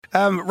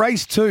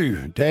Race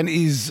 2, Dan,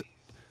 is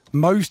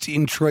most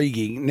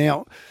intriguing.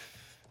 Now,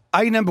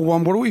 number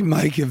one, what do we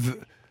make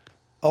of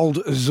old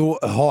Azor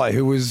Ahai,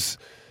 who was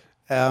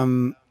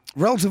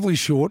relatively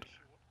short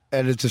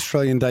at its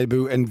Australian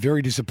debut and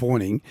very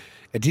disappointing?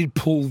 It did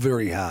pull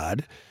very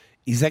hard.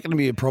 Is that going to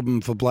be a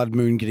problem for Blood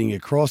Moon getting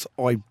across?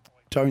 I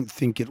don't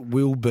think it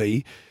will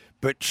be,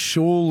 but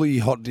surely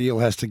Hot Deal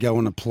has to go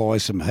and apply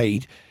some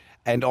heat,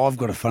 and I've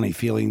got a funny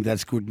feeling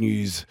that's good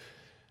news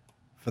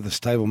for the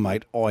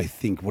stablemate, I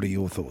think. What are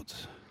your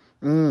thoughts?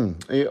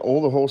 Yeah,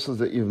 all the horses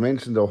that you've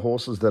mentioned are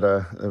horses that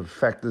are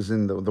factors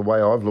in the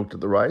way I've looked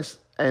at the race,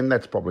 and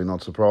that's probably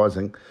not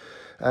surprising.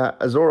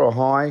 Azora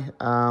High,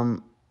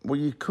 well,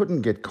 you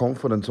couldn't get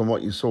confidence on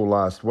what you saw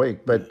last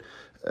week, but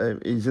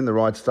he's in the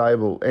right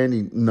stable and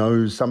he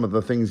knows some of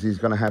the things he's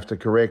going to have to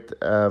correct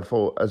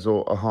for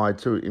Azora High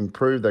to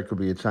improve. That could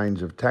be a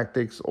change of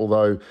tactics,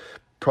 although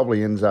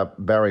probably ends up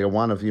barrier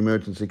one if the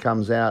emergency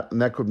comes out, and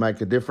that could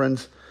make a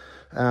difference.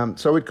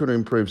 So it could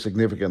improve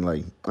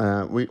significantly.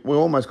 We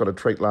almost got to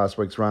treat last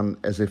week's run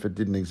as if it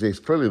didn't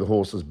exist. Clearly the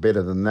horse is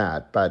better than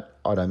that, but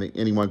I don't think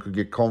anyone could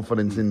get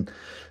confidence in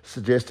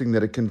suggesting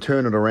that it can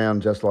turn it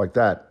around just like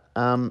that.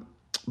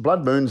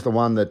 Blood Moon's the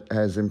one that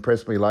has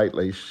impressed me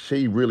lately.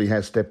 She really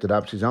has stepped it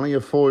up. She's only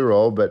a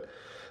 4-year-old, but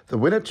the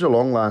win at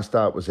Geelong last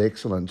start was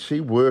excellent.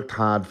 She worked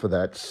hard for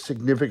that,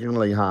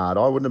 significantly hard.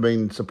 I wouldn't have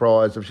been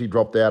surprised if she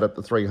dropped out at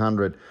the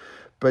 300.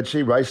 But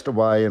she raced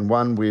away and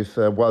won with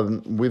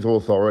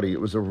authority.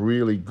 It was a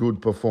really good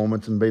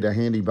performance and beat a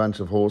handy bunch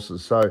of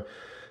horses. So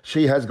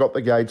she has got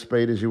the gate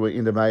speed, as you were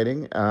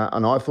intimating,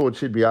 and I thought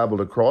she'd be able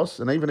to cross.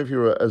 And even if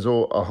you're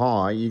a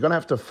high, you're going to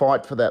have to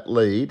fight for that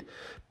lead,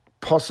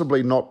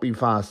 possibly not be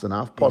fast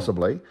enough,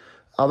 possibly.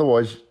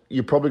 Otherwise,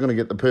 you're probably going to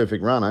get the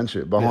perfect run, aren't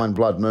you, behind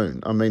Blood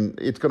Moon. I mean,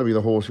 it's going to be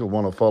the horse you'll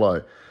want to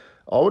follow.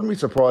 I wouldn't be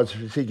surprised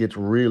if she gets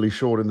really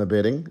short in the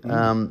betting.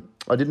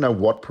 I didn't know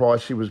what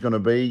price she was going to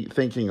be,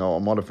 thinking, I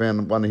might have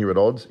found one here at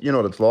odds. You know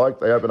what it's like.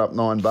 They open up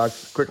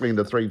 $9, quickly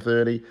into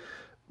 $3.30,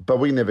 but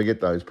we never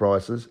get those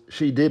prices.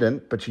 She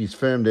didn't, but she's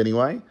firmed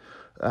anyway.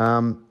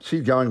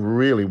 She's going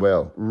really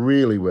well,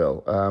 really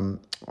well.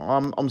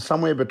 I'm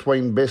somewhere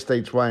between best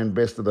each way and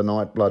best of the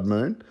night, Blood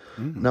Moon,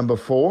 number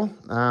 4,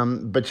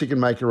 but she can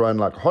make her own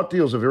luck. Hot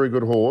Deal's a very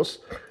good horse.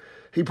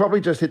 He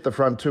probably just hit the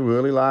front too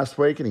early last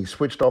week and he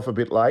switched off a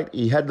bit late.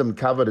 He had them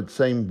covered, it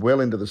seemed, well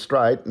into the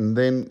straight, and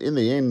then in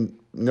the end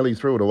nearly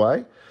threw it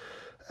away.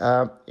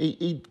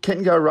 He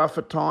can go rough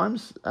at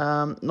times.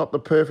 Not the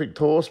perfect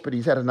horse, but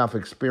he's had enough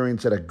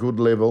experience at a good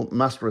level.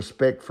 Must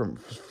respect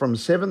from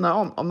 7,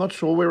 though. I'm not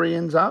sure where he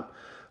ends up.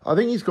 I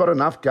think he's got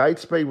enough gate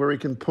speed where he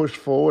can push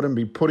forward and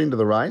be put into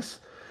the race.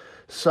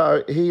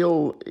 So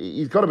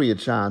he's got to be a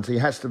chance. He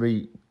has to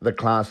be the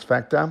class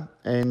factor.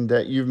 And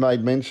you've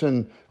made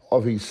mention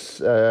of his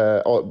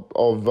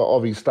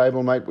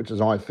stablemate, which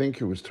is, I think,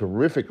 who was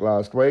terrific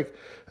last week.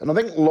 And I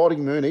think Lottie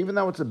Moon, even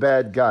though it's a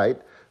bad gate,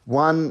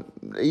 won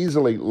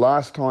easily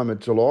last time at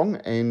Geelong,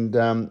 and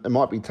it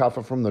might be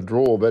tougher from the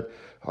draw, but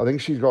I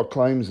think she's got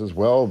claims as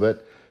well.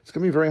 But it's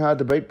going to be very hard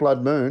to beat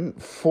Blood Moon.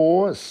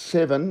 4,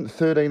 7,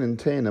 13 and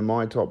 10 are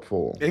my top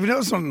 4. Even though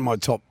it's not in my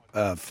top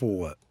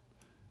 4,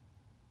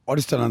 I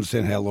just don't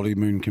understand how Lottie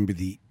Moon can be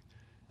the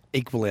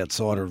equal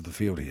outsider of the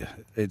field here.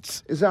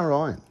 Is that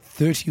right?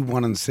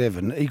 31 and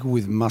 7, equal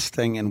with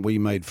Mustang and We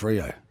Made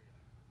Frio.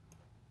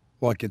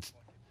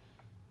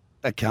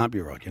 That can't be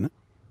right, can it?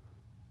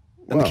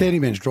 And the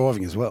Candyman's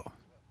driving as well.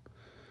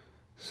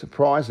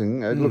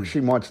 Surprising. Look, she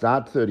might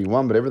start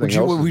 31, but everything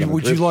else is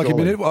Would you like a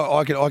minute?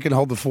 I can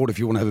hold the fort if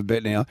you want to have a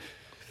bet now.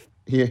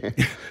 Yeah,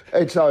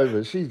 it's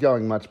over. She's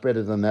going much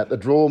better than that. The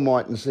draw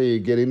mightn't see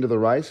her get into the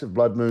race if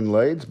Blood Moon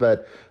leads,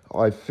 but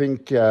I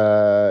think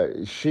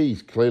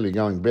she's clearly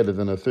going better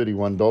than a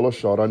 $31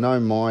 shot. I know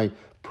my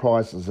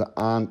prices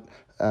aren't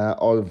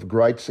of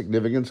great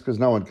significance because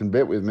no one can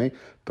bet with me,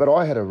 but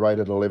I had a rate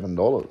at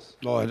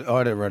 $11. I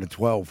had a rate at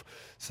 12,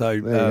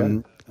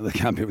 so they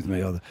can't bet with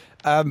me either.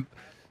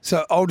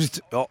 So I'll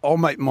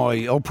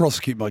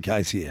prosecute my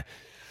case here.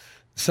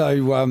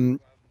 So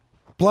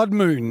Blood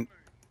Moon,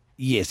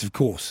 yes, of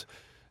course.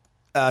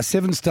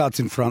 7 starts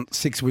in front,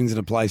 6 wins and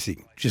a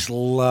placing. Just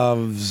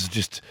lives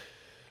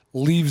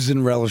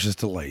and relishes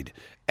to lead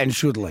and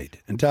should lead.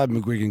 And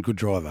David McGuigan, good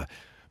driver.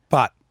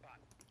 But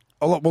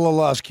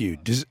I'll ask you,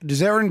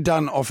 does Aaron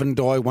Dunn often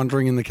die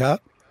wandering in the car?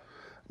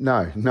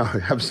 No,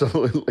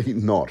 absolutely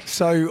not.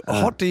 So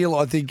Hot Deal,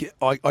 I think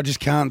I just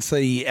can't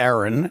see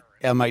Aaron,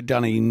 our mate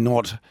Dunny,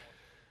 not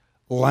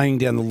laying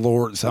down the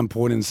law at some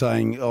point and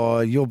saying, "Oh,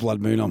 you're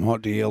Blood Moon, I'm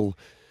Hot Deal.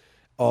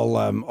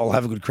 I'll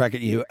have a good crack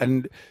at you."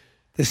 And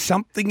there's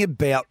something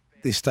about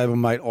this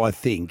stablemate. I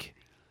think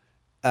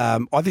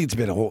it's a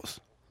better horse.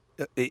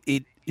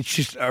 It's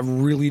just a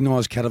really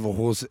nice cut of a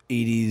horse.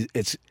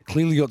 It's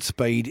clearly got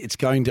speed. It's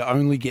going to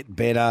only get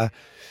better.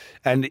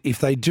 And if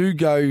they do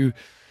go,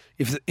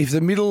 if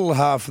the middle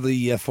half of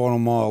the final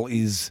mile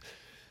is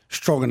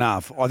strong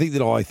enough, I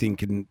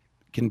think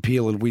can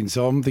peel and win.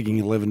 So I'm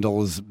thinking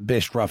 $11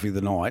 best roughie of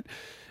the night.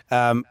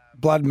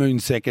 Blood Moon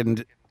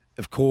second,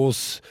 of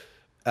course.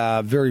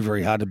 Very,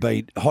 very hard to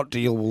beat. Hot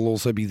Deal will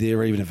also be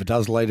there, even if it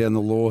does lay down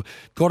the law.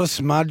 Got a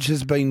Smudge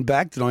has been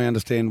backed, and I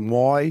understand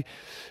why.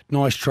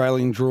 Nice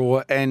trailing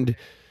draw. And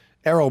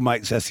our old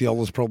mate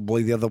Sassiola is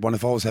probably the other one.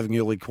 If I was having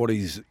early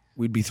quaddies,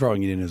 we'd be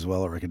throwing it in as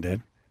well, I reckon,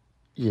 Dan.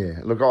 Yeah,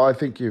 look, I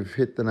think you've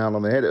hit the nail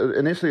on the head.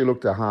 Initially, it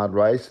looked a hard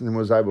race and then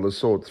was able to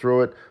sort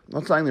through it. I'm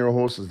not saying there are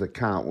horses that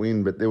can't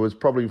win, but there was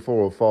probably 4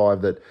 or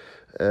 5 that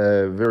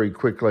very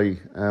quickly,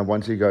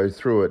 once you go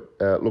through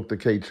it, looked the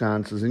key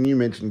chances. And you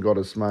mentioned Got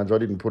a Smudge. I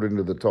didn't put it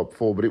into the top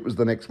 4, but it was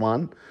the next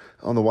one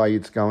on the way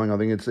it's going. I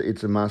think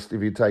it's a must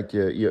if you take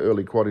your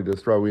early quaddie to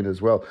throw in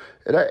as well.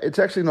 It's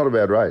actually not a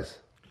bad race.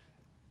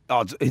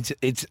 Oh,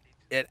 it's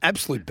an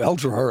absolute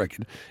belter, I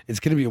reckon.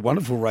 It's going to be a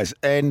wonderful race.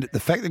 And the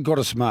fact that Got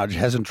a Smudge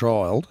hasn't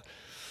trialled,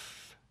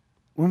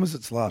 when was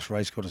its last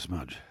race, Got a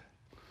Smudge?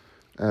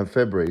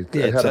 February.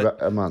 It had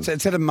about a month.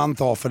 It's had a month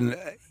off, and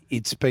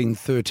it's been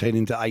 13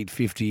 into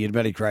 850. And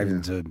Matty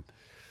Craven's a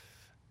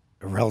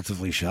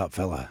relatively sharp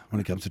fella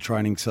when it comes to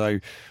training. So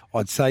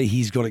I'd say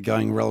he's got it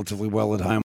going relatively well at home.